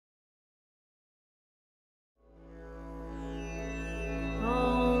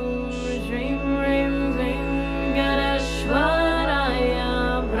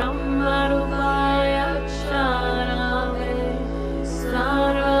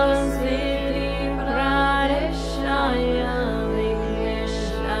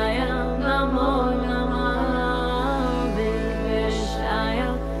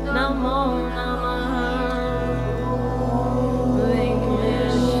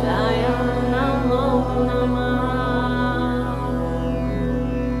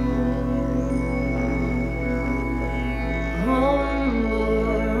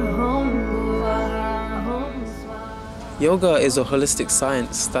Yoga is a holistic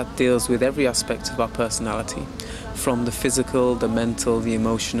science that deals with every aspect of our personality, from the physical, the mental, the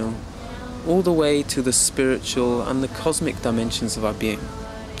emotional, all the way to the spiritual and the cosmic dimensions of our being.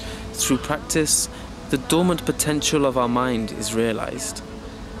 Through practice, the dormant potential of our mind is realized,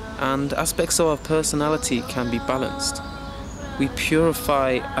 and aspects of our personality can be balanced. We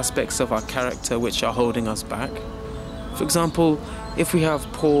purify aspects of our character which are holding us back. For example, if we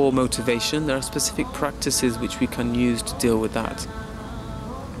have poor motivation, there are specific practices which we can use to deal with that.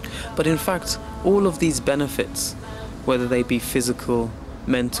 But in fact, all of these benefits, whether they be physical,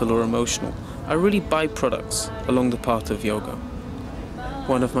 mental or emotional, are really byproducts along the path of yoga.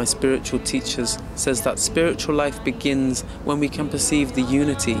 One of my spiritual teachers says that spiritual life begins when we can perceive the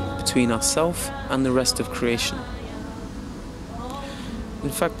unity between ourselves and the rest of creation. In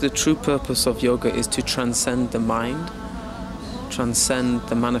fact, the true purpose of yoga is to transcend the mind, transcend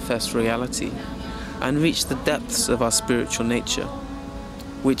the manifest reality, and reach the depths of our spiritual nature,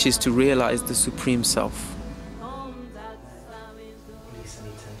 which is to realize the Supreme Self.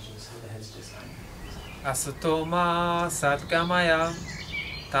 Asatoma Satgamaya,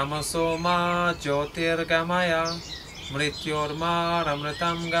 Tamasoma Jyotirgamaya, Mrityorma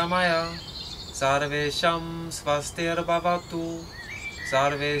Ramritam Gamaya, Sarvesham Svastir Bhavatu,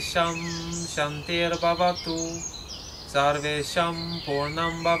 Sarvesham Shantir Bhavatu, Sarvesham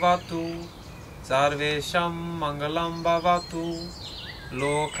Purnam Bhavatu, Sarvesham Mangalam Bhavatu,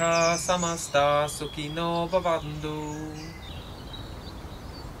 Loka Samasta Sukhino Bhavantu.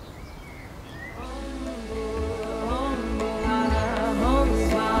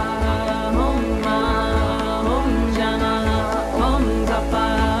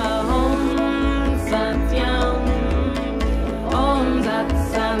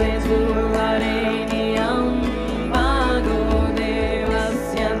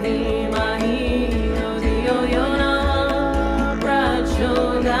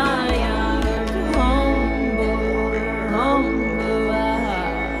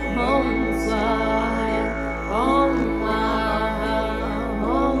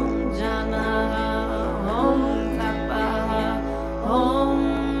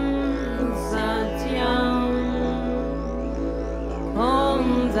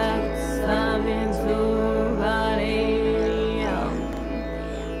 Om